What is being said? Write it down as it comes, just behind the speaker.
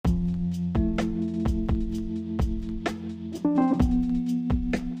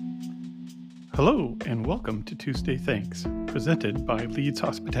Hello and welcome to Tuesday Thanks, presented by Leeds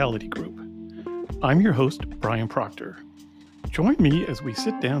Hospitality Group. I'm your host, Brian Proctor. Join me as we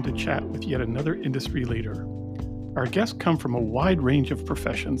sit down to chat with yet another industry leader. Our guests come from a wide range of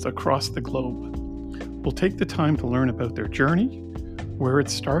professions across the globe. We'll take the time to learn about their journey, where it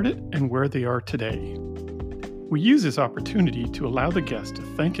started, and where they are today. We use this opportunity to allow the guest to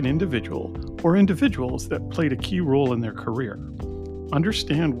thank an individual or individuals that played a key role in their career,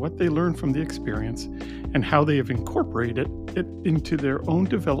 understand what they learned from the experience, and how they have incorporated it into their own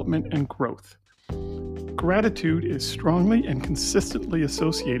development and growth. Gratitude is strongly and consistently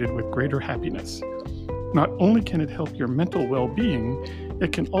associated with greater happiness. Not only can it help your mental well-being,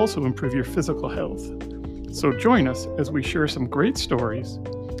 it can also improve your physical health. So join us as we share some great stories,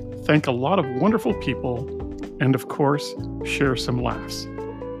 thank a lot of wonderful people, and of course, share some laughs.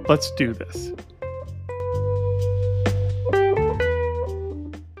 Let's do this.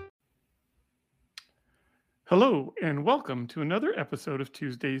 Hello, and welcome to another episode of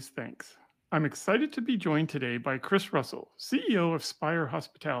Tuesday's Thanks. I'm excited to be joined today by Chris Russell, CEO of Spire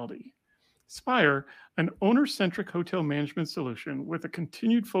Hospitality. Spire, an owner-centric hotel management solution with a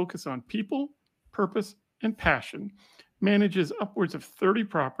continued focus on people, purpose, and passion, manages upwards of 30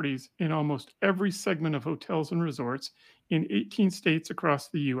 properties in almost every segment of hotels and resorts in 18 states across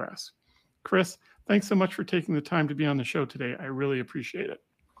the U.S. Chris, thanks so much for taking the time to be on the show today. I really appreciate it.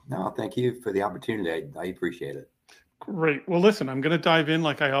 No, thank you for the opportunity. I appreciate it. Great. Well, listen, I'm going to dive in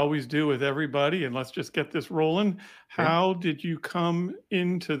like I always do with everybody, and let's just get this rolling. How did you come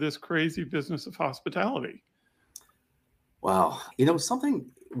into this crazy business of hospitality? Wow. Something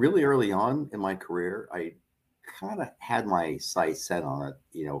really early on in my career, I kind of had my sights set on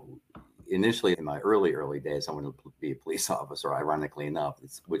it. Initially in my early days, I wanted to be a police officer, ironically enough,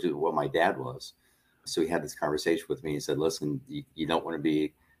 which is what my dad was. So he had this conversation with me. He said, listen, you don't want to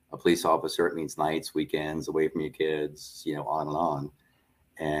be a police officer. It means nights, weekends, away from your kids, on and on.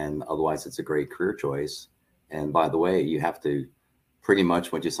 And otherwise, it's a great career choice. And by the way, you have to pretty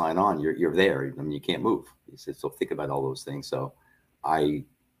much, when you sign on, you're there. I mean, you can't move. He said, so think about all those things. So I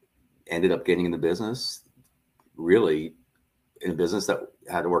ended up getting in the business, really in a business that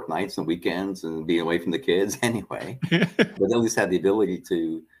had to work nights and weekends and being away from the kids anyway, but at least had the ability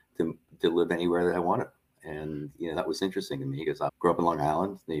to live anywhere that I wanted. And, that was interesting to me because I grew up in Long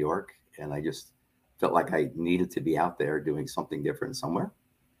Island, New York, and I just felt like I needed to be out there doing something different somewhere.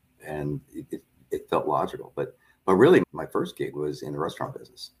 And it felt logical. But really, my first gig was in the restaurant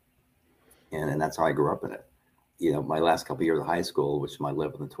business. And that's how I grew up in it. My last couple of years of high school, which my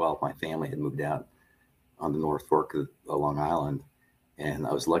 11th and 12th, my family had moved out on the North Fork of Long Island. And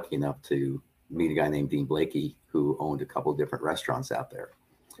I was lucky enough to meet a guy named Dean Blakey, who owned a couple of different restaurants out there.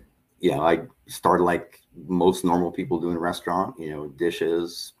 I started like most normal people do in a restaurant,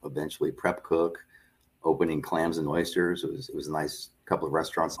 dishes, eventually prep cook, opening clams and oysters. It was a nice couple of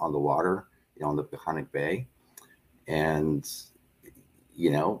restaurants on the water, on the Peconic Bay. And,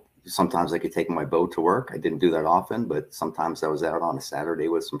 sometimes I could take my boat to work. I didn't do that often, but sometimes I was out on a Saturday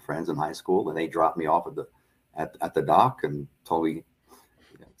with some friends in high school, and they dropped me off at the dock and told me,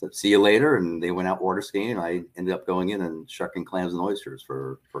 see you later. And they went out water skiing. I ended up going in and shucking clams and oysters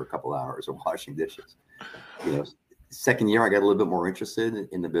for a couple hours or washing dishes. Second year, I got a little bit more interested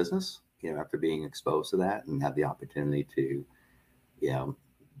in the business, after being exposed to that and had the opportunity to,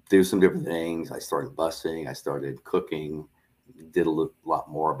 do some different things. I started busing, I started cooking, did a lot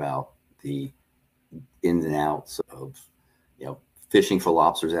more about the ins and outs of, fishing for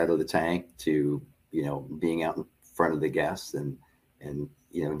lobsters out of the tank to, being out in front of the guests and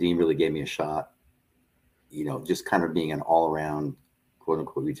Dean really gave me a shot, just kind of being an all-around, quote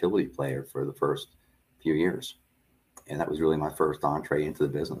unquote, utility player for the first few years. And that was really my first entree into the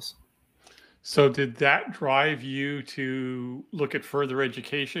business. So did that drive you to look at further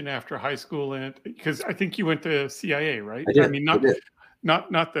education after high school? And because I think you went to CIA, right? I did. I mean, not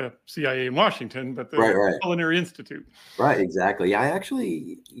the CIA in Washington, but the right. Culinary Institute. Right, exactly. I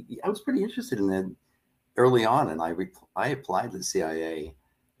was pretty interested in that early on, and I applied to the CIA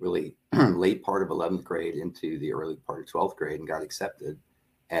really late part of 11th grade into the early part of 12th grade and got accepted.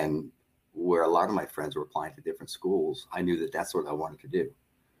 And where a lot of my friends were applying to different schools, I knew that that's what I wanted to do.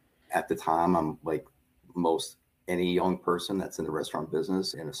 At the time, I'm like any young person that's in the restaurant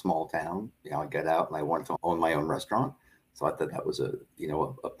business in a small town, I got out and I wanted to own my own restaurant. So I thought that was a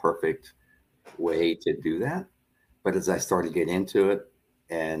perfect way to do that. But as I started to get into it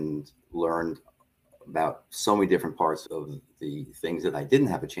and learned about so many different parts of the things that I didn't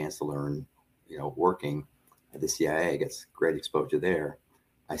have a chance to learn, working at the CIA, I got great exposure there.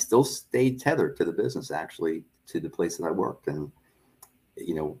 I still stayed tethered to the business, actually, to the place that I worked. And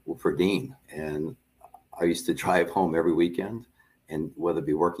for Dean. And I used to drive home every weekend, and whether it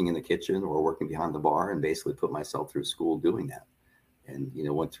be working in the kitchen or working behind the bar, and basically put myself through school doing that. And,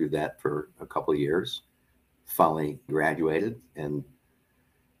 went through that for a couple of years, finally graduated. And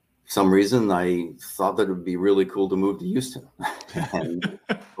for some reason, I thought that it would be really cool to move to Houston. And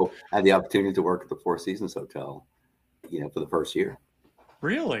so I had the opportunity to work at the Four Seasons Hotel, for the first year.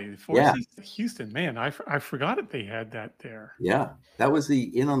 Really? Four Yeah. Seasons Houston, man, I forgot it. They had that there. Yeah. That was the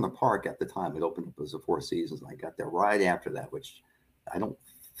Inn on the Park at the time. It opened up as the Four Seasons. I got there right after that, which I don't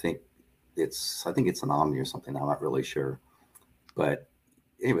think I think it's an Omni or something. I'm not really sure. But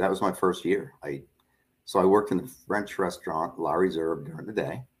anyway, that was my first year. So I worked in the French restaurant La Reserve during the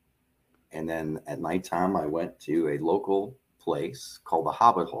day. And then at nighttime, I went to a local place called the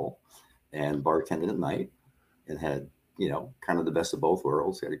Hobbit Hole and bartended at night, and had, kind of the best of both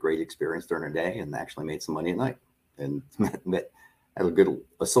worlds. Had a great experience during the day and actually made some money at night, and had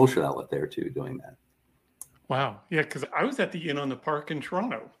a social outlet there too, doing that. Wow. Yeah, because I was at the Inn on the Park in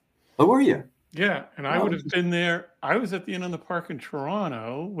Toronto. Oh, were you? Yeah, and I would have been there. I was at the Inn on the Park in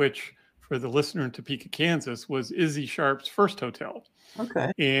Toronto, which for the listener in Topeka, Kansas, was Izzy Sharp's first hotel.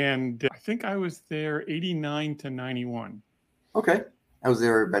 Okay. And I think I was there 89 to 91. Okay. I was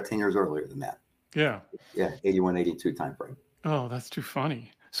there about 10 years earlier than that. Yeah. Yeah, 81, 82 timeframe. Oh, that's too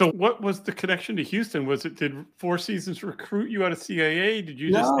funny. So what was the connection to Houston? Did Four Seasons recruit you out of CAA? Did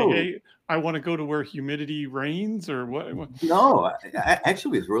you just say, hey, I want to go to where humidity reigns, or what? No,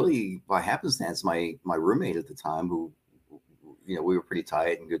 actually, it was really by happenstance. My roommate at the time, who, we were pretty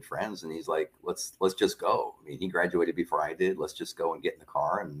tight and good friends, and he's like, let's just go. I mean, he graduated before I did. Let's just go and get in the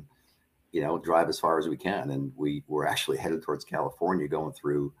car and, drive as far as we can. And we were actually headed towards California, going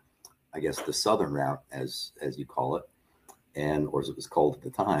through, I guess, the southern route, as you call it, or as it was called at the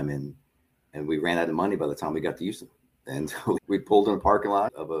time. And we ran out of money by the time we got to Houston. And we pulled in a parking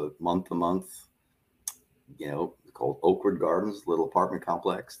lot of a month-to-month, called Oakwood Gardens, little apartment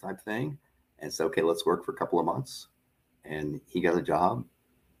complex type thing, and said, okay, let's work for a couple of months. And he got a job,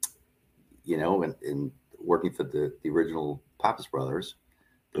 and working for the original Pappas Brothers,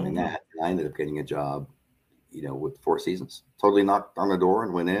 doing that. And I ended up getting a job, with Four Seasons. Totally knocked on the door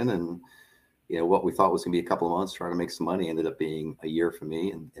and went in, and what we thought was going to be a couple of months trying to make some money ended up being a year for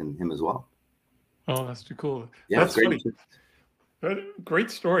me and him as well. Oh, that's too cool. Yeah, that's great.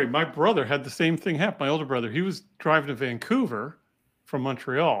 Great story. My brother had the same thing happen. My older brother, he was driving to Vancouver from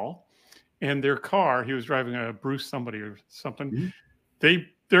Montreal, and their car, he was driving a Bruce somebody or something. Mm-hmm.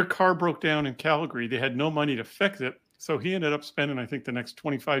 Their car broke down in Calgary. They had no money to fix it. So he ended up spending, I think, the next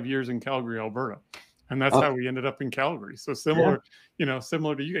 25 years in Calgary, Alberta. And that's how we ended up in Calgary. So similar,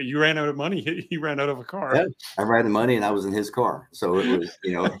 similar to you. You ran out of money. He ran out of a car. Yeah, I ran out of money and I was in his car. So it was,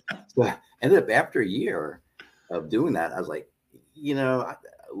 so ended up after a year of doing that, I was like, I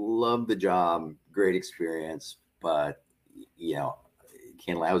love the job, great experience, but,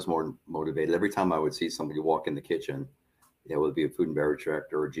 can't lie, I was more motivated. Every time I would see somebody walk in the kitchen, whether it be a food and beverage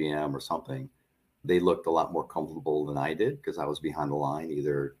director or a GM or something, they looked a lot more comfortable than I did because I was behind the line,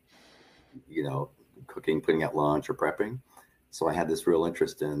 either, cooking, putting out lunch, or prepping. So I had this real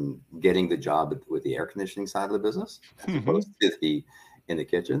interest in getting the job with the air conditioning side of the business, as opposed to in the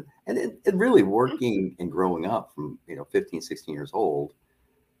kitchen. And it really working and growing up from, 15, 16 years old,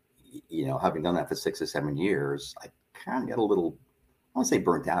 having done that for 6 or 7 years, I kind of got a little, I don't say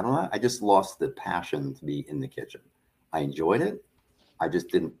burnt out on that. I just lost the passion to be in the kitchen. I enjoyed it. I just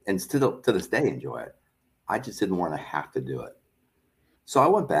didn't, and still to this day enjoy it. I just didn't want to have to do it. So I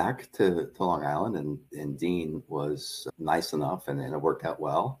went back to Long Island, and Dean was nice enough, and it worked out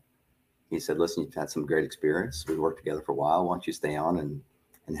well. He said, listen, you've had some great experience. We worked together for a while. Why don't you stay on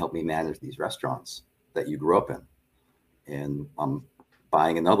and help me manage these restaurants that you grew up in? And I'm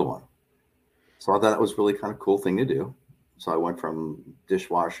buying another one. So I thought that was really kind of cool thing to do. So I went from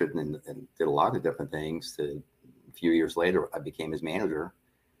dishwasher and did a lot of different things to a few years later, I became his manager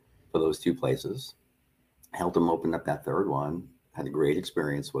for those two places. Helped him open up that third one. Had a great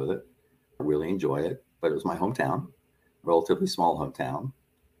experience with it. I really enjoyed it, but it was my hometown, relatively small hometown,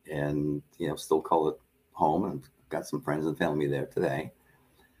 and still call it home. And I've got some friends and family there today.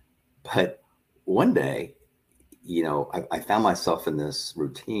 But one day, I found myself in this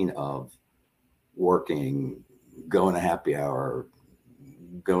routine of working, going to happy hour,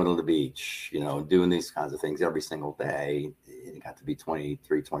 going to the beach, doing these kinds of things every single day. It got to be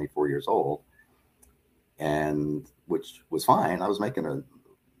 23, 24 years old. And which was fine. I was making a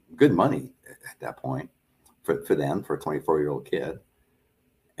good money at that point for them, for a 24-year-old kid.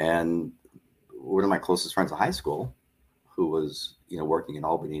 And one of my closest friends in high school, who was, working in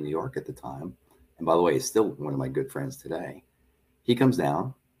Albany, New York at the time, and by the way, is still one of my good friends today. He comes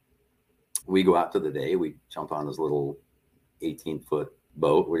down. We go out to the day. We jump on his little 18-foot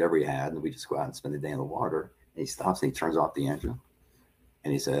boat, whatever he had, and we just go out and spend the day in the water. And he stops and he turns off the engine.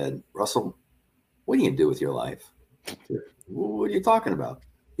 And he said, Russell, what do you do with your life? What are you talking about?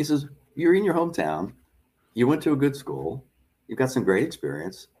 He says, you're in your hometown. You went to a good school. You've got some great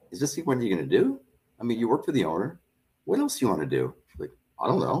experience. Is this what you're going to do? I mean, you work for the owner. What else do you want to do? Like, I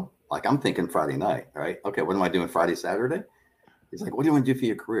don't know. Like, I'm thinking Friday night, right? Okay, what am I doing Friday, Saturday? He's like, what do you want to do for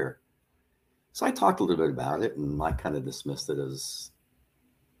your career? So I talked a little bit about it, and I kind of dismissed it as,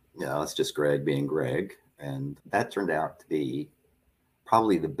 it's just Greg being Greg. And that turned out to be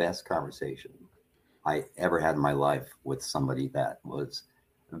probably the best conversation I ever had in my life with somebody that was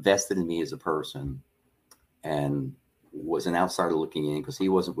vested in me as a person and was an outsider looking in, because he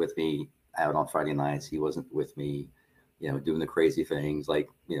wasn't with me out on Friday nights. He wasn't with me, doing the crazy things like,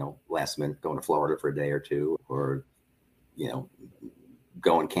 last minute going to Florida for a day or two, or,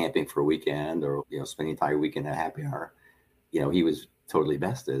 going camping for a weekend, or, spending the entire weekend at happy hour. He was totally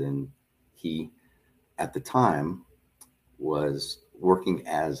vested. And he, at the time, was working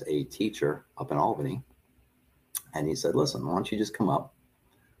as a teacher up in Albany. And he said, listen, why don't you just come up,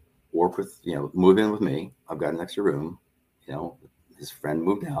 work with, move in with me. I've got an extra room. His friend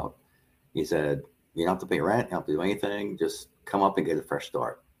moved out. He said, you don't have to pay rent. You don't have to do anything. Just come up and get a fresh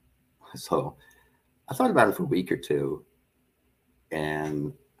start. So I thought about it for a week or two.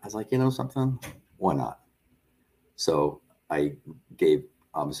 And I was like, something, why not? So I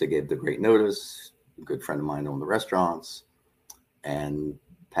obviously gave the great notice. A good friend of mine owned the restaurants, and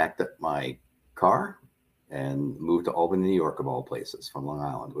packed up my car and moved to Albany, New York, of all places, from Long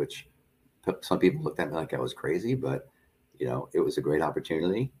Island, which some people looked at me like I was crazy, but it was a great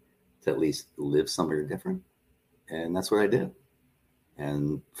opportunity to at least live somewhere different. And that's what I did.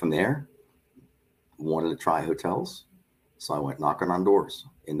 And from there, wanted to try hotels. So I went knocking on doors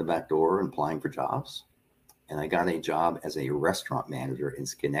in the back door and applying for jobs. And I got a job as a restaurant manager in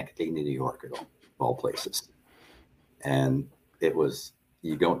Schenectady, New York, of all places. And it was,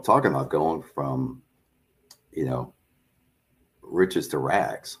 talking about going from, riches to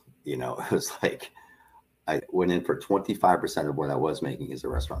rags. It was like, I went in for 25% of what I was making as a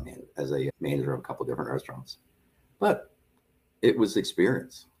restaurant manager, as a manager of a couple of different restaurants. But it was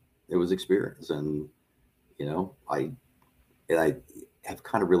experience. It was experience. And, I have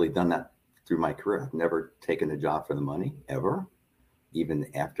kind of really done that through my career. I've never taken a job for the money, ever. Even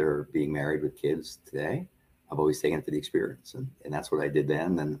after being married with kids today, I've always taken it for the experience. And that's what I did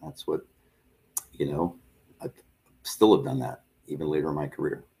then. And that's what, I still have done that even later in my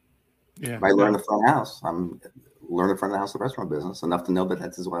career. Yeah. I learned the front of house. I'm learning front of the house of the restaurant business enough to know that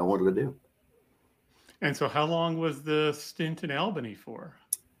that's what I wanted to do. And so how long was the stint in Albany for?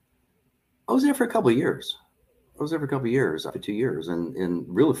 I was there for a couple of years. For 2 years. And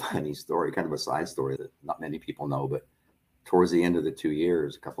really funny story, kind of a side story that not many people know, but towards the end of the 2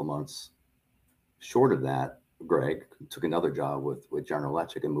 years, a couple of months short of that, Greg took another job with General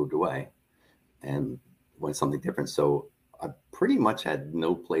Electric and moved away and went something different. So I pretty much had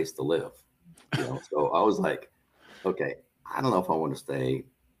no place to live. So I was like, okay, I don't know if I want to stay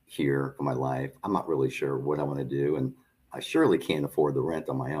here for my life. I'm not really sure what I want to do. And I surely can't afford the rent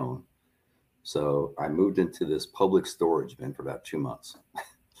on my own. So I moved into this public storage bin for about 2 months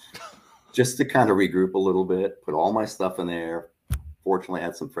just to kind of regroup a little bit, put all my stuff in there. Fortunately, I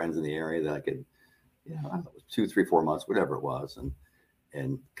had some friends in the area that I could, I don't know, 2, 3, 4 months, whatever it was.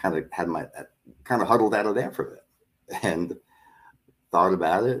 And kind of had kind of huddled out of there for a bit and thought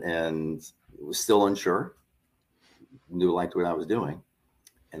about it, and was still unsure, knew liked what I was doing.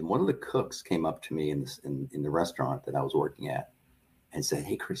 And one of the cooks came up to me in the restaurant that I was working at and said,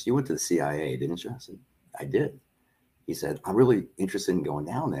 hey, Chris, you went to the CIA, didn't you? I said, I did. He said, I'm really interested in going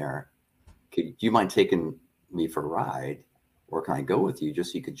down there. Do you mind taking me for a ride? Or can I go with you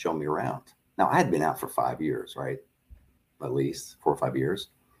just so you could show me around? Now, I had been out for 5 years, right? At least 4 or 5 years.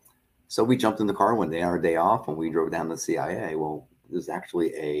 So we jumped in the car one day on our day off and we drove down to the CIA. Well, it was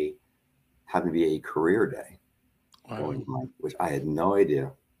actually happened to be a career day. Wow. Which I had no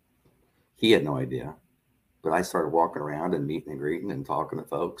idea. He had no idea. But I started walking around and meeting and greeting and talking to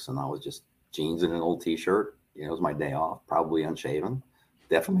folks. And I was just jeans and an old t-shirt. It was my day off, probably unshaven,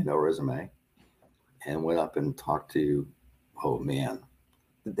 definitely no resume. And went up and talked to, oh man,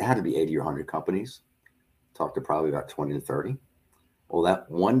 there had to be 80 or 100 companies. Talked to probably about 20 to 30. Well,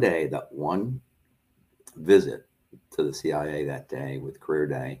 that one day, that one visit to the CIA that day with Career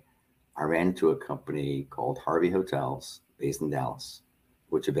Day, I ran into a company called Harvey Hotels based in Dallas,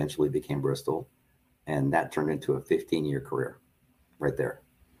 which eventually became Bristol. And that turned into a 15-year career right there.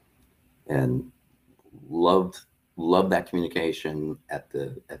 And loved loved that communication at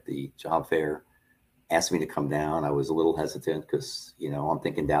the job fair. Asked me to come down. I was a little hesitant because, I'm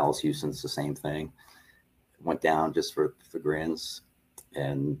thinking Dallas, Houston's the same thing. Went down just for grins,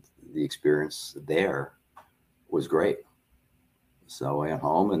 and the experience there was great. So I went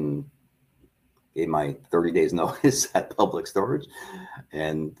home and gave my 30 days notice at Public Storage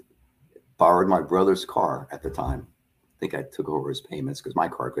and borrowed my brother's car at the time. I think I took over his payments because my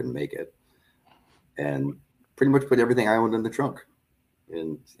car couldn't make it. And pretty much put everything I owned in the trunk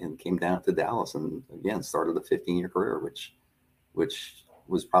and came down to Dallas and again started a 15-year career, which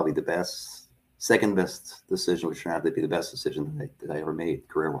was probably the second best decision, which turned out to be the best decision that I ever made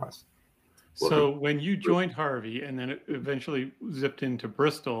career-wise. So when you joined Harvey and then it eventually zipped into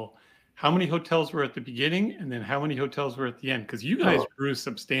Bristol, how many hotels were at the beginning and then how many hotels were at the end? Because you guys grew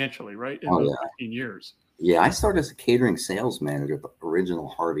substantially, right? In those 15 years. Yeah, I started as a catering sales manager at the original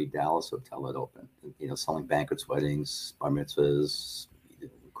Harvey Dallas hotel that opened, selling banquets, weddings, bar mitzvahs,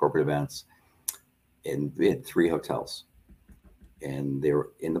 corporate events. And we had 3 hotels. And they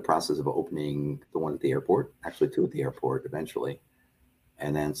were in the process of opening the one at the airport, actually 2 at the airport eventually.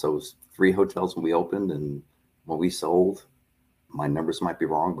 And then so it was 3 hotels when we opened, and when we sold, my numbers might be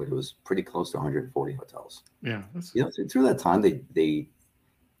wrong, but it was pretty close to 140 hotels. Yeah. Through that time, they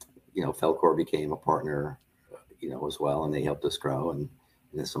Felcor became a partner, as well, and they helped us grow, and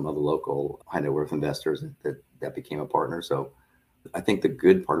there's some other local high net worth investors that became a partner. So I think the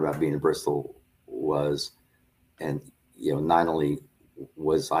good part about being in Bristol was, and not only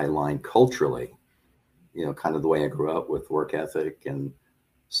was I aligned culturally, kind of the way I grew up with work ethic and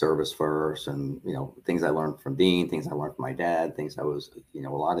service first, and things I learned from Dean, things I learned from my dad, things I was a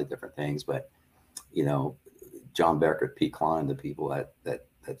lot of different things. But John Becker, Pete Klein, the people that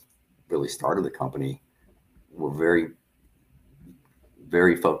really started the company, were very,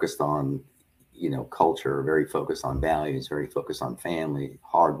 very focused on culture, very focused on values, very focused on family,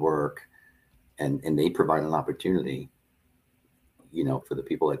 hard work, and they provided an opportunity for the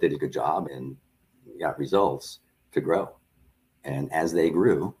people that did a good job and got results to grow. And as they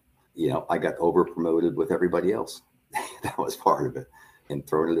grew, I got over promoted with everybody else. That was part of it, and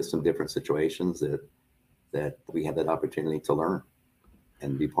thrown into some different situations that we had that opportunity to learn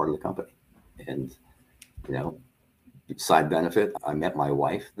and be part of the company. And, side benefit, I met my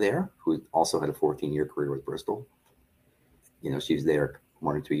wife there, who also had a 14-year career with Bristol. She was there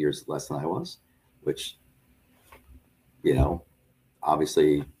 1 or 2 years less than I was, which,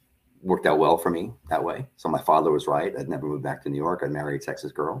 obviously worked out well for me that way. So my father was right. I'd never moved back to New York. I'd married a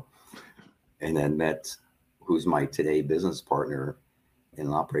Texas girl, and then met who's my today business partner in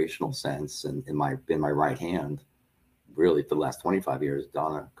an operational sense, and been my right hand really for the last 25 years,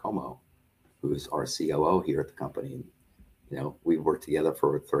 Donna Como, who's our COO here at the company. We've worked together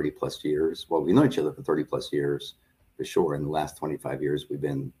for 30 plus years. Well, we know each other for 30 plus years for sure. In the last 25 years, we've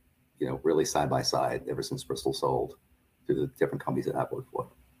been, really side by side ever since Bristol sold to the different companies that I've worked for.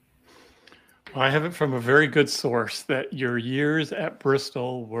 I have it from a very good source that your years at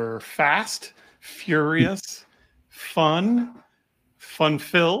Bristol were fast, furious, fun-filled,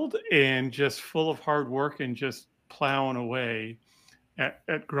 and just full of hard work and just plowing away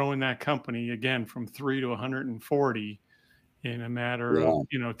at growing that company again from 3 to 140 in a matter of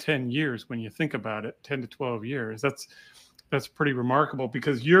 10 years. When you think about it, 10 to 12 years, that's pretty remarkable,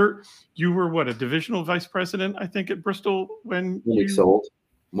 because you were what, a divisional vice president, I think, at Bristol when we sold.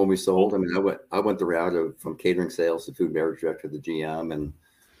 When we sold, I mean, I went the route of from catering sales to food and beverage director, the GM, and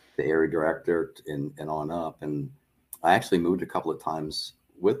the area director, and on up. And I actually moved a couple of times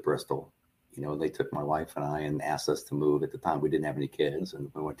with Bristol. They took my wife and I and asked us to move. At the time, we didn't have any kids,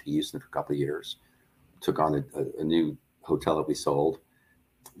 and we went to Houston for a couple of years. Took on a new hotel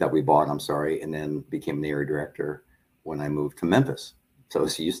that we bought, and then became the area director when I moved to Memphis. So I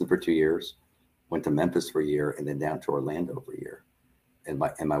was in Houston for 2 years, went to Memphis for a year, and then down to Orlando for a year. And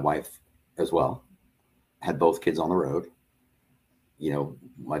my wife as well had both kids on the road.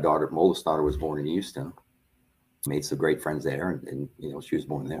 My oldest daughter was born in Houston, made some great friends there, and she was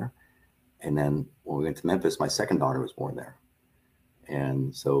born there. And then when we went to Memphis, my second daughter was born there.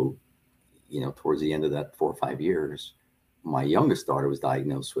 And so, towards the end of that 4 or 5 years, my youngest daughter was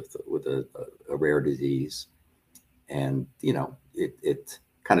diagnosed with a rare disease. And, it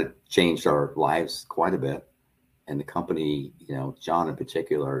kind of changed our lives quite a bit. And the company, John in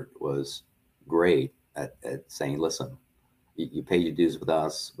particular, was great at saying, listen, you pay your dues with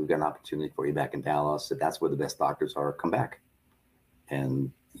us. We've got an opportunity for you back in Dallas. If that's where the best doctors are, come back.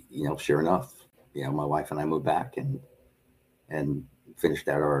 And, sure enough, my wife and I moved back and finished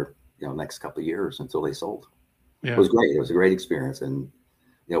out our, next couple of years until they sold. Yeah. It was great. It was a great experience. And,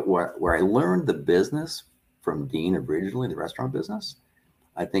 where I learned the business from Dean originally, the restaurant business,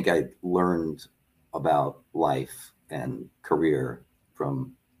 I think I learned about life and career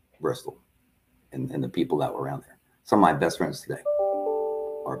from Bristol and the people that were around there. Some of my best friends today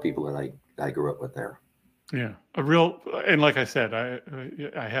are people that I grew up with there. Yeah, and like I said,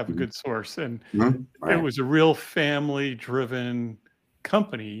 I have a good source, and it Right. was a real family-driven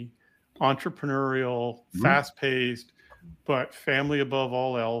company, entrepreneurial, fast-paced, but family above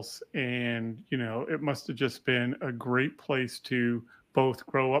all else. And, it must have just been a great place to both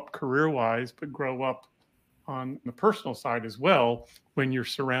grow up career-wise, but grow up on the personal side as well when you're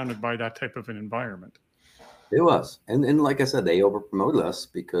surrounded by that type of an environment. It was. And like I said, they over promoted us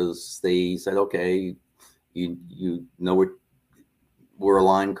because they said, okay, you know we're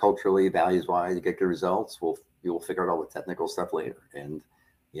aligned culturally, values wise, you get good results. You'll figure out all the technical stuff later. And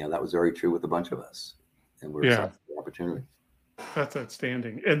that was very true with a bunch of us. And we're excited for the opportunity. That's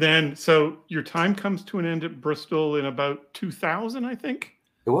outstanding. And then, so your time comes to an end at Bristol in about 2000, I think.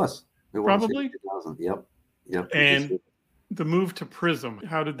 It was Probably 2000. Yep. And the move to Prism,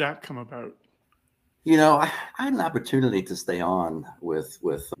 how did that come about? I had an opportunity to stay on with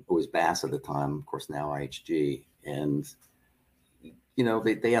it was Bass at the time, of course now IHG, and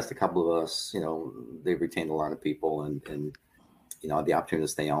they asked a couple of us. They retained a lot of people, and had the opportunity to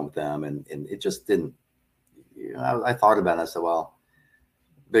stay on with them, and it just didn't. I thought about it. I said, well,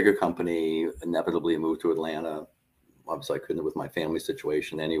 bigger company, inevitably moved to Atlanta. Obviously, I couldn't with my family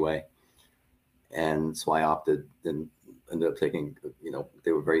situation anyway, and so I opted and ended up taking.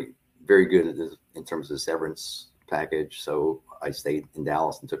 They were very, very good at this, in terms of the severance package. So I stayed in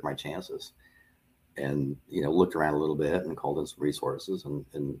Dallas and took my chances, and looked around a little bit and called in some resources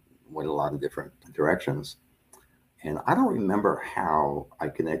and went a lot of different directions. And I don't remember how I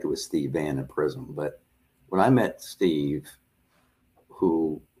connected with Steve Van at Prism, but when I met Steve,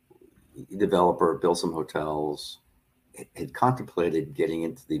 who developer, built some hotels, had contemplated getting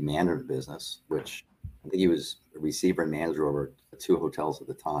into the management business, which I think he was a receiver and manager over 2 hotels at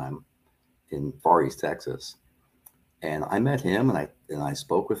the time in Far East Texas. And I met him and I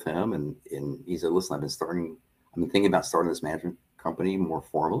spoke with him and he said, listen, I've been thinking about starting this management company more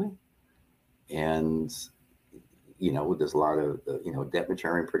formally. And, there's a lot of, debt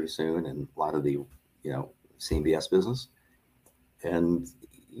maturing pretty soon and a lot of the, CMBS business. And,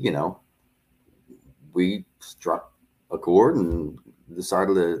 we struck a chord and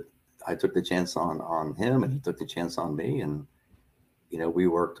decided I took the chance on him and he took the chance on me. And, we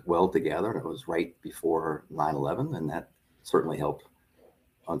worked well together. It was right before 9/11, and that certainly helped.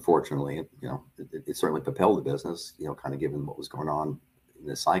 Unfortunately, it certainly propelled the business, kind of given what was going on in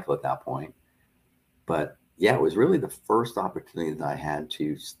the cycle at that point. But yeah, it was really the first opportunity that I had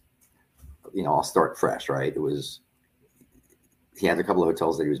to, I'll start fresh, right? He had a couple of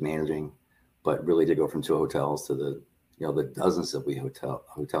hotels that he was managing, but really to go from 2 hotels to the dozens of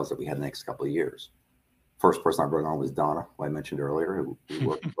hotels that we had the next couple of years. First person I brought on was Donna, who I mentioned earlier, who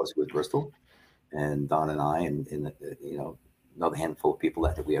worked closely with Bristol, and Donna and I, and another handful of people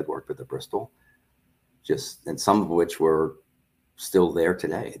that we had worked with at Bristol, and some of which were still there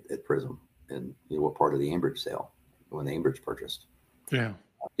today at Prism, and were part of the Ambridge sale when the Ambridge purchased. Yeah,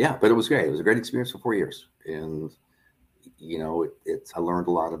 but it was great. It was a great experience for 4 years, and I learned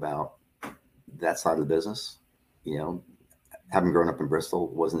a lot about that side of the business. Having grown up in Bristol,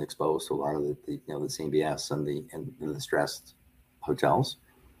 wasn't exposed to a lot of the CMBS and the distressed hotels,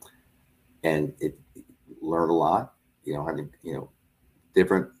 and it learned a lot. Having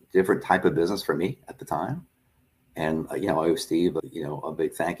different type of business for me at the time, and I owe Steve a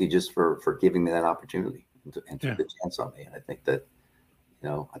big thank you just for giving me that opportunity and took the chance on me. And I think that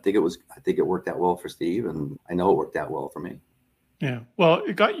I think it worked out well for Steve, and I know it worked out well for me. Yeah. Well,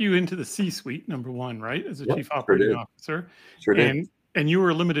 it got you into the C-suite, number one, right? As a chief operating officer. Sure did. And you were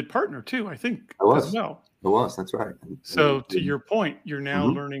a limited partner too, I think, I was. as well. It was. That's right. So to your point, you're now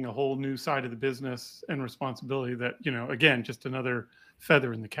learning a whole new side of the business and responsibility that, again, just another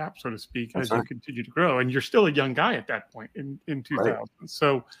feather in the cap, so to speak, as you continue to grow. And you're still a young guy at that point in 2000.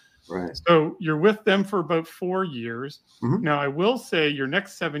 So you're with them for about 4 years. Now, I will say your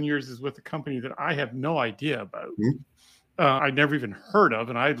next 7 years is with a company that I have no idea about. I'd never even heard of,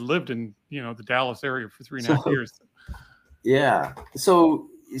 and I'd lived in the Dallas area for 3.5 years. Yeah. So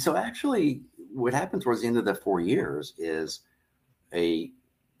actually, what happened towards the end of the 4 years is a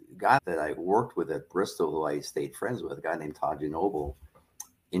guy that I worked with at Bristol, who I stayed friends with, a guy named Todd Noble,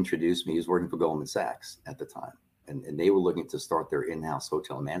 introduced me. He was working for Goldman Sachs at the time, and they were looking to start their in-house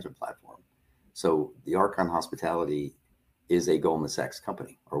hotel management platform. So the Archon Hospitality is a Goldman Sachs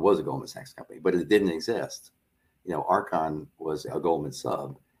company, or was a Goldman Sachs company, but it didn't exist. Archon was a Goldman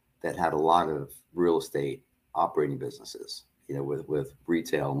sub that had a lot of real estate operating businesses, with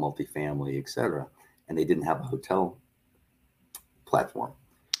retail, multifamily, et cetera. And they didn't have a hotel platform.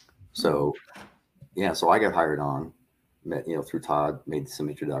 So, yeah, so I got hired on, met, through Todd, made some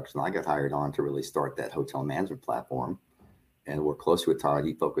introduction. I got hired on to really start that hotel management platform and work closely with Todd.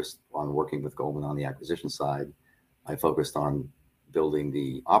 He focused on working with Goldman on the acquisition side. I focused on building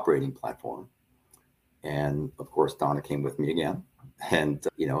the operating platform. And of course, Donna came with me again, and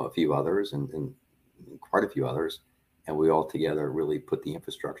a few others, and quite a few others. And we all together really put the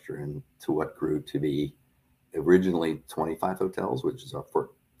infrastructure into what grew to be originally 25 hotels, which is our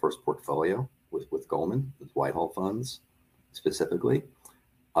first portfolio with Goldman, with Whitehall funds specifically,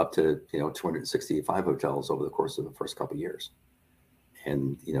 up to 265 hotels over the course of the first couple of years.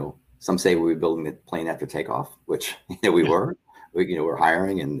 And some say we were building the plane after takeoff, which we were. We were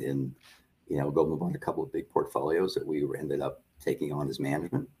hiring, and Goldman bought a couple of big portfolios that we ended up taking on as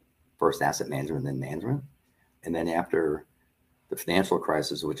management, first asset management, then management. And then after the financial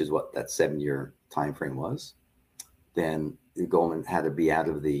crisis, which is what that 7-year time frame was, then Goldman had to be out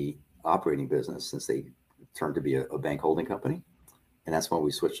of the operating business since they turned to be a bank holding company. And that's when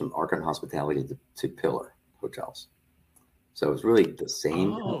we switched from Owner Hospitality to Pillar Hotels. So it's really the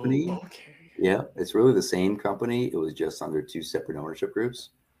same company. Okay. Yeah, it's really the same company. It was just under two separate ownership groups.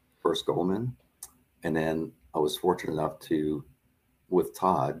 First Goldman, and then I was fortunate enough to, with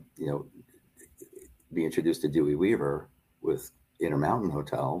Todd, be introduced to Dewey Weaver with Intermountain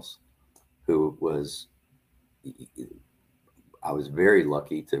Hotels, who was, I was very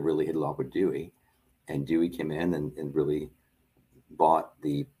lucky to really hit it off with Dewey, and Dewey came in and really bought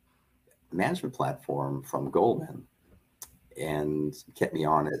the management platform from Goldman and kept me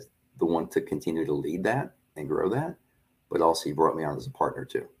on as the one to continue to lead that and grow that, but also he brought me on as a partner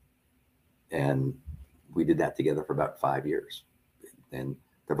too. And we did that together for about 5 years and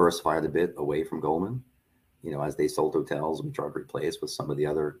diversified a bit away from Goldman, as they sold hotels, we tried to replace with some of the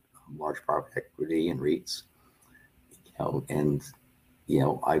other large private equity and REITs, and,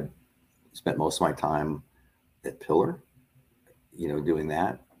 I spent most of my time at Pillar, doing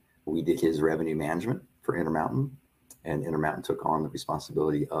that. We did his revenue management for Intermountain, and Intermountain took on the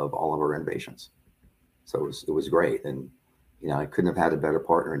responsibility of all of our renovations. So it was great. And, I couldn't have had a better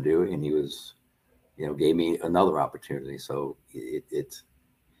partner in Dewey, and he was, gave me another opportunity. So it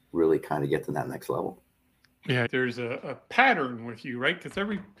really kind of get to that next level. Yeah, there's a pattern with you, right? Because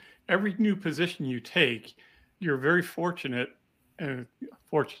every new position you take, you're very fortunate, and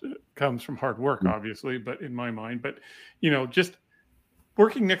fortunate comes from hard work, obviously, but in my mind, but just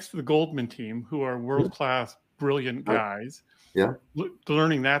working next to the Goldman team, who are world-class, brilliant guys, Yeah.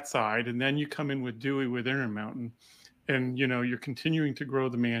 Learning that side, and then you come in with Dewey with Intermountain, and you're continuing to grow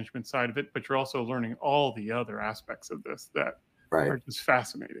the management side of it, but you're also learning all the other aspects of this that are just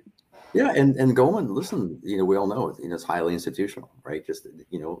fascinating. Yeah, and Goldman, listen, we all know it's highly institutional, right? Just a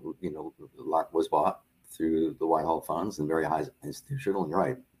lot was bought through the Whitehall funds and very high institutional. And you're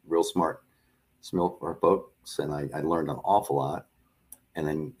right, real smart folks, and I learned an awful lot.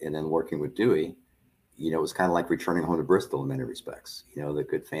 And then working with Dewey, it was kind of like returning home to Bristol in many respects. The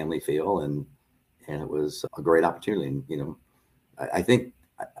good family feel, and it was a great opportunity. And I think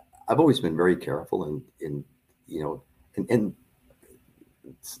I've always been very careful in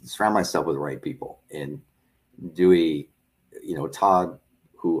surround myself with the right people. And Dewey, Todd,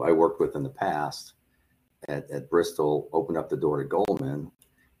 who I worked with in the past at Bristol, opened up the door to Goldman,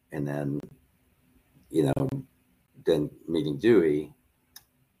 and then then meeting Dewey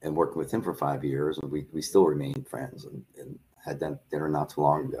and working with him for 5 years, and we still remain friends, and had dinner not too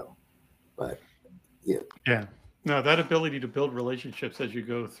long ago. But yeah, no, that ability to build relationships as you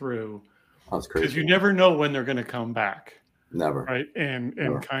go through, that's crazy, because you never know when they're going to come back. Never. Right. And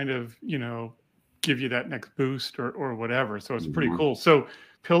kind of, give you that next boost or whatever. So it's pretty cool. So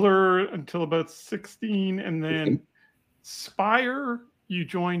Pillar until about 16, and then Spire, you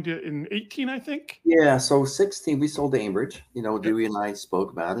joined it in 18, I think. Yeah. So 16, we sold to Ambridge. Dewey and I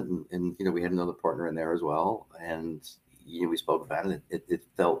spoke about it, and we had another partner in there as well. And we spoke about it. It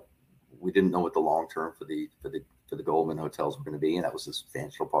felt, we didn't know what the long term for the Goldman hotels were going to be, and that was a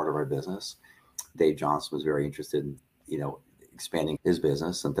substantial part of our business. Dave Johnson was very interested in expanding his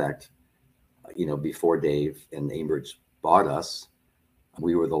business. In fact, before Dave and Ambridge bought us,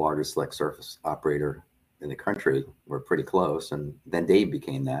 we were the largest select service operator in the country. We're pretty close. And then Dave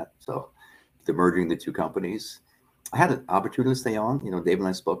became that. So the merging the two companies, I had an opportunity to stay on. Dave and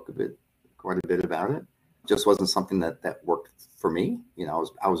I spoke quite a bit about it. Just wasn't something that worked for me.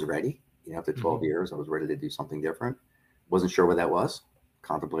 I was ready. After 12 years, I was ready to do something different. Wasn't sure what that was.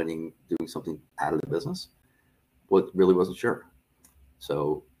 Contemplating doing something out of the business. Really wasn't sure.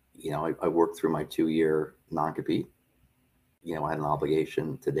 So I worked through my 2-year non-compete. I had an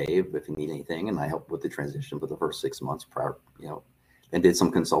obligation to Dave if he needed anything, and I helped with the transition for the first 6 months prior, and did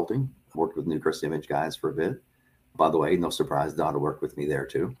some consulting, worked with Newcrest Image guys for a bit. By the way, no surprise, Donna worked with me there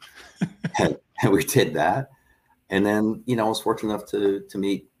too. and we did that. And then, I was fortunate enough to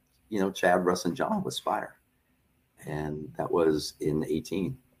meet, Chad, Russ, and John with Spire. And that was in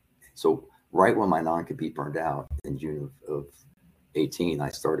 18. So right when my non-compete burned out in June of 18, I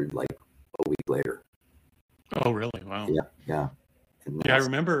started like a week later. Oh, really? Wow. Yeah. Yeah, I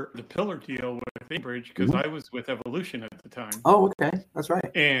remember the pillar deal with Ambridge because I was with Evolution at the time. Oh, okay. That's right.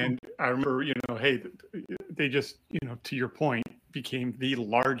 And I remember, hey, they just, to your point, became the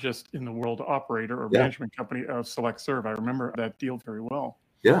largest in the world operator or management company of Select Serve. I remember that deal very well.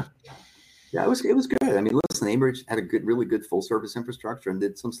 Yeah. Yeah, it was good. I mean, listen, Ambridge had a really good full service infrastructure and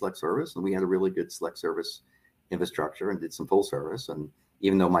did some select service, and we had a really good select service infrastructure and did some full service. And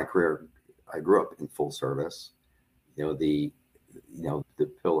even though my career, I grew up in full service, the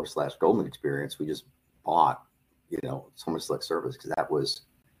Pillar/Goldman experience, we just bought, so much select service because that was,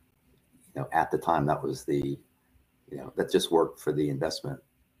 at the time that was the, that just worked for the investment,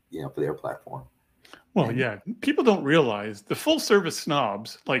 for their platform. Well, people don't realize the full service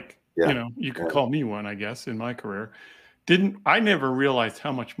snobs, like, you could call me one, I guess, in my career. I never realized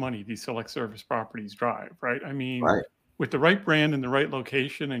how much money these select service properties drive, right? I mean, with the right brand and the right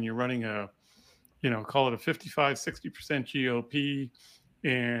location, and you're running a, call it a 55, 60% GOP,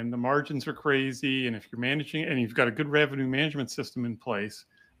 and the margins are crazy. And if you're managing and you've got a good revenue management system in place,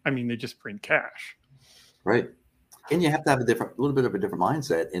 I mean, they just print cash. Right. And you have to have a little bit of a different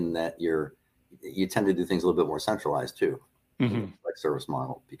mindset in that you tend to do things a little bit more centralized too. Like service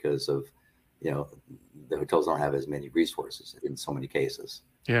model, because of, the hotels don't have as many resources in so many cases.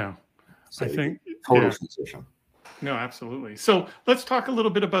 Yeah. So I think total transition. No, absolutely. So let's talk a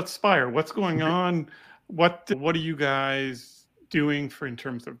little bit about Spire. What's going on? What are you guys doing in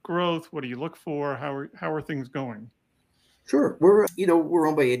terms of growth? What do you look for? How are things going? Sure. We're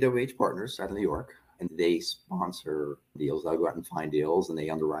owned by AWH Partners out of New York, and they sponsor deals. They'll go out and find deals, and they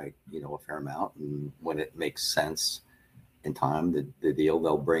underwrite, a fair amount. And when it makes sense in time, the deal,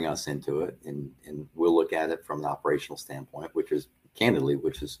 they'll bring us into it, and we'll look at it from an operational standpoint, which is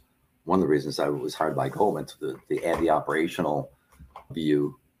one of the reasons I was hired by Goldman to add the operational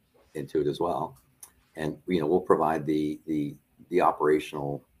view into it as well. And, we'll provide the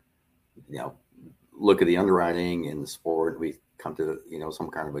operational, look at the underwriting and the sport. We come to, some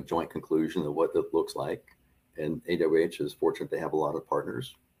kind of a joint conclusion of what it looks like. And AWH is fortunate to have a lot of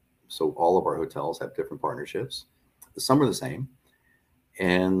partners. So all of our hotels have different partnerships. Some are the same.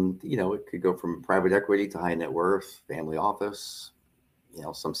 And, it could go from private equity to high net worth, family office,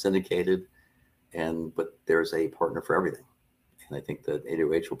 some syndicated, but there's a partner for everything. And I think that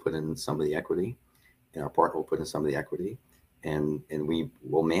AWH will put in some of the equity, and our partner will put in some of the equity, and we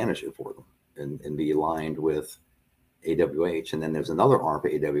will manage it for them and be aligned with AWH. And then there's another arm for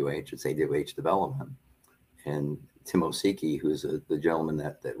AWH, it's AWH Development. And Tim Osiki, who's the gentleman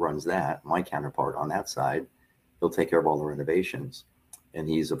that runs that, my counterpart on that side, he'll take care of all the renovations. And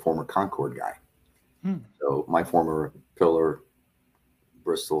he's a former Concord guy. So my former Pillar,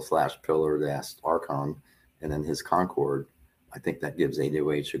 Bristol/Pillar, that's Archon, and then his Concord, I think that gives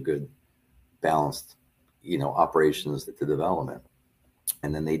AWH a good balanced, operations to development.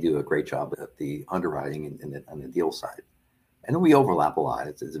 And then they do a great job at the underwriting and on the deal side. And then we overlap a lot.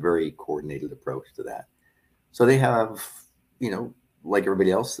 It's a very coordinated approach to that. So they have, like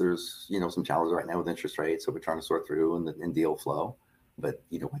everybody else, there's, some challenges right now with interest rates. So we're trying to sort through and deal flow. But,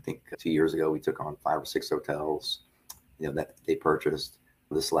 I think 2 years ago, we took on 5 or 6 hotels, that they purchased.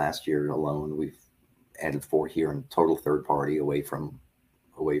 This last year alone, we've added 4 here in total third party away from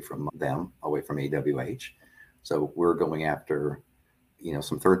AWH. So we're going after,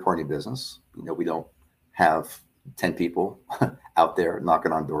 some third party business. We don't have 10 people out there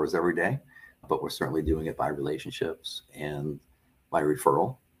knocking on doors every day, but we're certainly doing it by relationships and by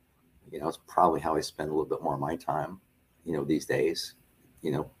referral. It's probably how I spend a little bit more of my time, these days,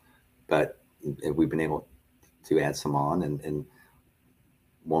 but we've been able to add some on, and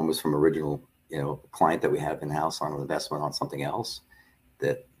one was from original, client that we have in-house on an investment on something else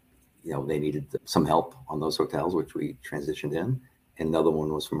that, they needed some help on those hotels, which we transitioned in. And another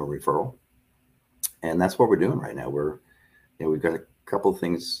one was from a referral. And that's what we're doing right now. We've got a couple of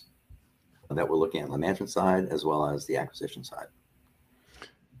things that we're looking at on the management side as well as the acquisition side.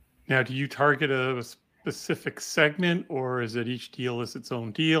 Now, do you target a specific segment, or is it each deal is its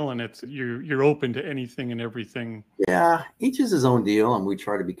own deal and you're open to anything and everything? Yeah, each is his own deal, and we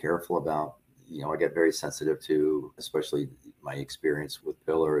try to be careful about, I get very sensitive to, especially my experience with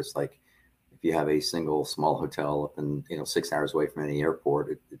Pillar. It's like if you have a single small hotel up in 6 hours away from any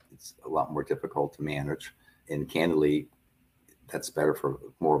airport, it's a lot more difficult to manage. And candidly, that's better for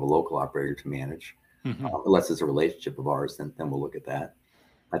more of a local operator to manage, unless it's a relationship of ours. Then we'll look at that.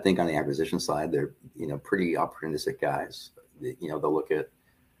 I think on the acquisition side, they're pretty opportunistic guys. They'll look at,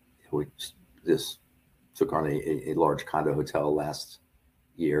 we just took on a large condo hotel last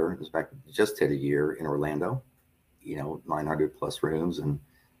year. In fact, just hit a year in Orlando. 900 plus rooms and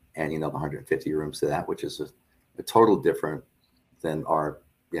the 150 rooms to that, which is a total different than our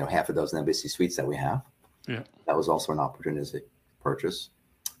half a dozen Embassy suites that we have. Yeah, that was also an opportunistic purchase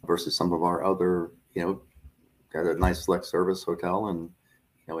versus some of our other, got a nice select service hotel and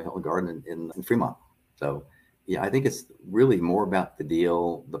Hilton Garden in Fremont. So yeah, I think it's really more about the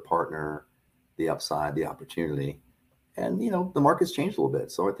deal, the partner, the upside, the opportunity. And the market's changed a little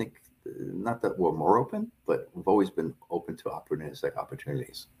bit. So I think not that we're more open, but we've always been open to opportunistic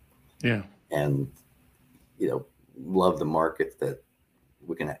opportunities. Yeah. And love the market that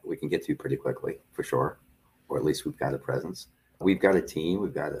we can get to pretty quickly, for sure, or at least we've got a presence. We've got a team.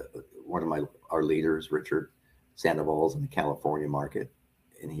 We've got one of our leaders, Richard Sandoval's in the California market,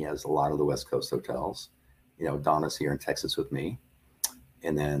 and he has a lot of the West Coast hotels. Donna's here in Texas with me,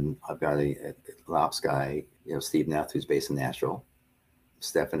 and then I've got a ops guy, Steve Neff, who's based in Nashville.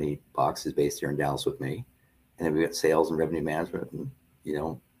 Stephanie Box is based here in Dallas with me, and then we've got sales and revenue management, and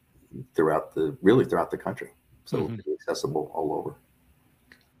throughout the country, so accessible all over.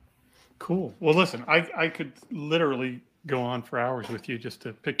 Cool. Well, listen, I could literally go on for hours with you just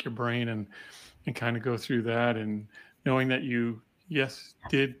to pick your brain and kind of go through that, and knowing that you, yes,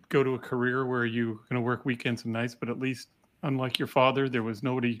 did go to a career where you were going to work weekends and nights, but at least unlike your father, there was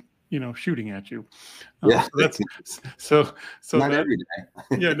nobody, shooting at you. Yeah. So not every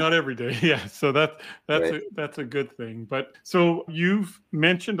day. Yeah, not every day. Yeah. So that's Right. that's a good thing. But so you've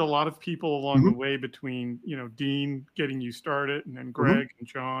mentioned a lot of people along the way between, Dean getting you started, and then Greg and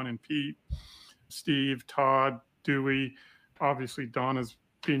John and Pete, Steve, Todd, Dewey, obviously Donna's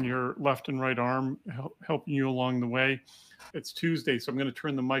been your left and right arm, helping you along the way. It's Tuesday, so I'm going to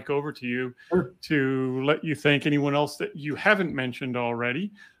turn the mic over to you to let you thank anyone else that you haven't mentioned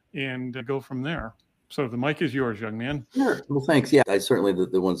already, and go from there. So the mic is yours, young man. Sure. Well, thanks. Yeah, I certainly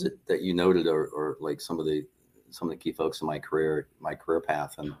the ones that you noted are like some of the key folks in my career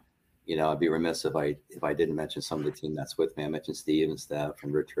path, and I'd be remiss if I didn't mention some of the team that's with me. I mentioned Steve and Steph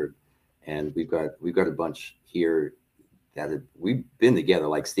and Richard, and we've got a bunch here that we've been together.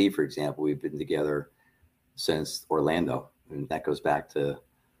 Like Steve, for example, we've been together since Orlando, and that goes back to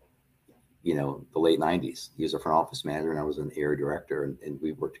the late '90s. He was a front office manager, and I was an area director, and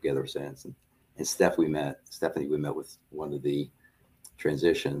we've worked together since. And Stephanie we met with one of the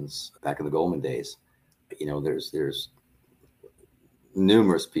transitions back in the Goldman days. There's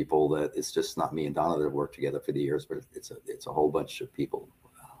numerous people that it's just not me and Donna that have worked together for the years, but it's a whole bunch of people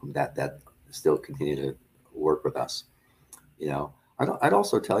that still continue to work with us. I'd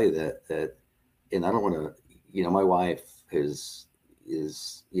also tell you that, and I don't want to, my wife is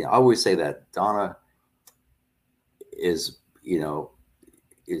I always say that Donna is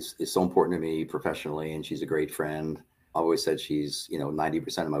so important to me professionally, and she's a great friend. I always said she's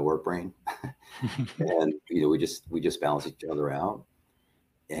 90% of my work brain, and we just balance each other out.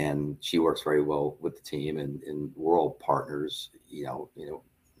 And she works very well with the team, and we're all partners.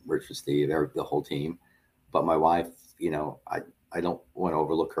 Rich and Steve, the whole team. But my wife, I don't want to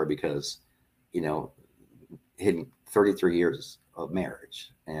overlook her because, hitting 33 years of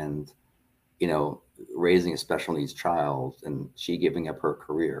marriage, and raising a special needs child, and she giving up her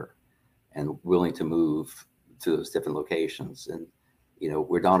career and willing to move to those different locations. And,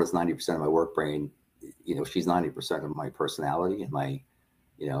 where Donna's 90% of my work brain, she's 90% of my personality and my,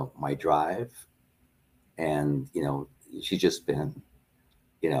 my drive. And, she's just been,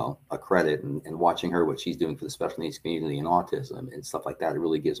 a credit, and watching her, what she's doing for the special needs community and autism and stuff like that, it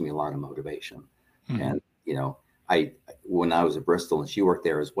really gives me a lot of motivation. And, when I was at Bristol and she worked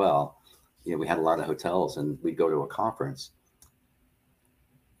there as well, we had a lot of hotels, and we'd go to a conference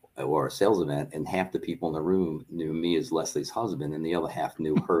or a sales event, and half the people in the room knew me as Leslie's husband, and the other half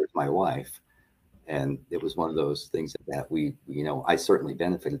knew her as my wife. And it was one of those things that we, I certainly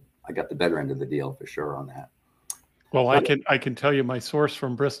benefited. I got the better end of the deal for sure on that. Well, I can tell you my source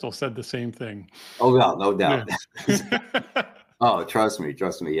from Bristol said the same thing. Oh, no doubt. Yeah. Oh, trust me.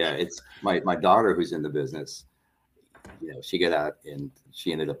 Yeah, it's my daughter who's in the business. She got out and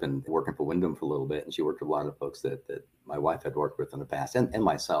she ended up working for Wyndham for a little bit, and she worked with a lot of folks that my wife had worked with in the past, and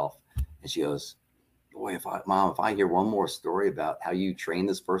myself. And she goes, boy, if I hear one more story about how you train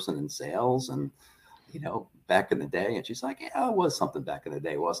this person in sales and, back in the day. And she's like, yeah, I was something back in the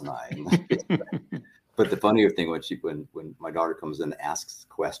day, wasn't I? But the funnier thing, when my daughter comes in and asks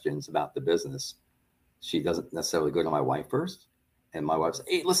questions about the business, she doesn't necessarily go to my wife first. And my wife says,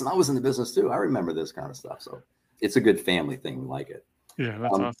 hey, listen, I was in the business too. I remember this kind of stuff. So it's a good family thing. We like it. Yeah,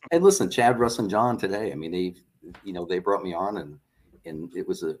 that's awesome. And listen, Chad, Russ, and John today, I mean, they brought me on, and it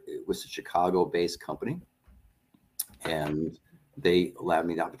was a Chicago-based company, and they allowed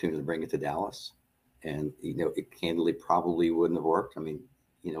me the opportunity to bring it to Dallas. And, it candidly probably wouldn't have worked. I mean,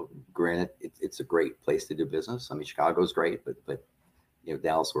 granted, it's a great place to do business. I mean, Chicago's great, but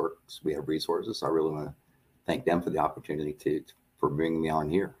Dallas works. We have resources. So I really want to thank them for the opportunity for bringing me on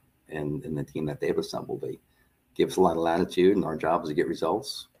here, and the team that they've assembled. They give us a lot of latitude, and our job is to get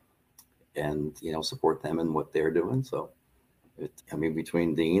results and, support them in what they're doing. So,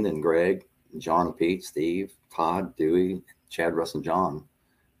 between Dean and Greg, John and Pete, Steve, Todd, Dewey, Chad, Russ, and John,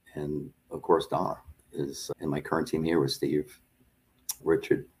 and of course, Donna is in my current team here with Steve,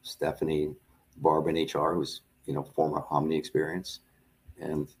 Richard, Stephanie, Barb in HR, who's, former Omni experience.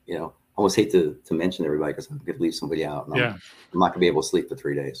 And, I almost hate to mention everybody because I'm going to leave somebody out. And I'm not going to be able to sleep for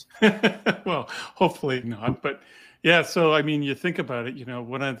 3 days. Well, hopefully not. But yeah, so, you think about it,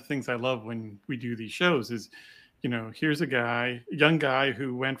 one of the things I love when we do these shows is, here's a young guy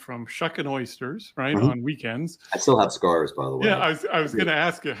who went from shucking oysters, right, on weekends. I still have scars, by the way. Yeah, I was going to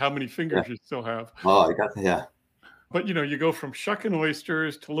ask you how many fingers you still have. Oh, I got that. Yeah. But, you go from shucking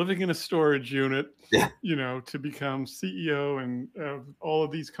oysters to living in a storage unit, to become CEO and all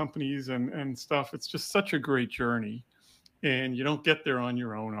of these companies and stuff. It's just such a great journey. And you don't get there on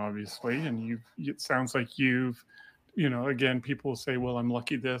your own, obviously. And it sounds like you've, again, people say, well, I'm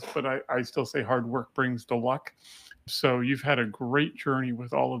lucky this, but I still say hard work brings the luck. So you've had a great journey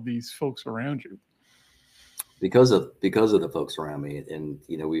with all of these folks around you. Because of the folks around me. And,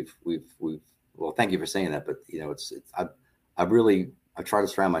 we've well, thank you for saying that, but I try to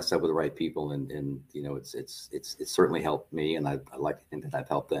surround myself with the right people, and it's certainly helped me, and I like to think that I've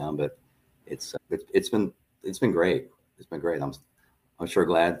helped them, but it's been great. It's been great. I'm sure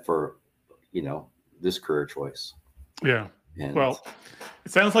glad for this career choice. Yeah. And well,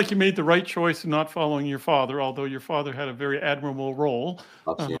 it sounds like you made the right choice in not following your father, although your father had a very admirable role.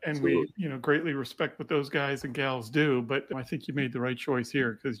 And we, greatly respect what those guys and gals do. But I think you made the right choice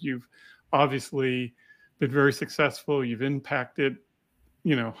here because you've obviously been very successful. You've impacted,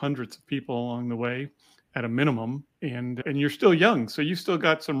 hundreds of people along the way at a minimum. And you're still young. So you've still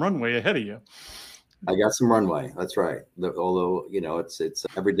got some runway ahead of you. I got some runway. That's right. Although, it's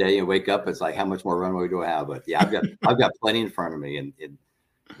every day you wake up, it's like, how much more runway do I have? But yeah, I've got plenty in front of me, and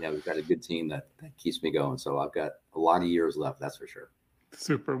we've got a good team that keeps me going. So I've got a lot of years left. That's for sure.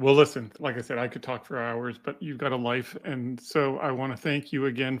 Super. Well, listen, like I said, I could talk for hours, but you've got a life. And so I want to thank you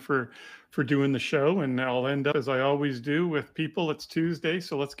again for doing the show. And I'll end up, as I always do, with people. It's Tuesday.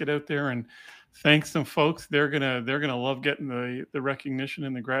 So let's get out there and thank some folks. They're gonna love getting the recognition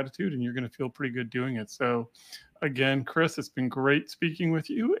and the gratitude, and you're gonna feel pretty good doing it. So again, Chris, it's been great speaking with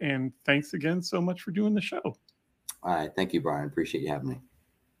you, and thanks again so much for doing the show. All right. Thank you, Brian. Appreciate you having me.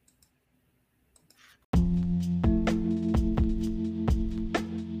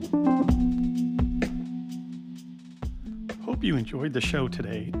 Hope you enjoyed the show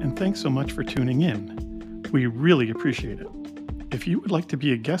today, and thanks so much for tuning in. We really appreciate it. If you would like to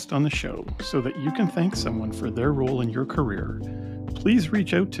be a guest on the show so that you can thank someone for their role in your career, please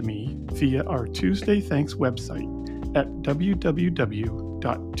reach out to me via our Tuesday Thanks website at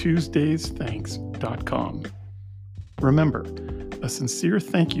www.tuesdaysthanks.com. Remember, a sincere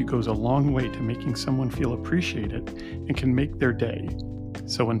thank you goes a long way to making someone feel appreciated and can make their day.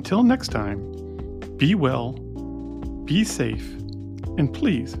 So until next time, be well, be safe, and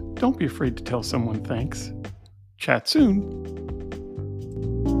please don't be afraid to tell someone thanks. Chat soon.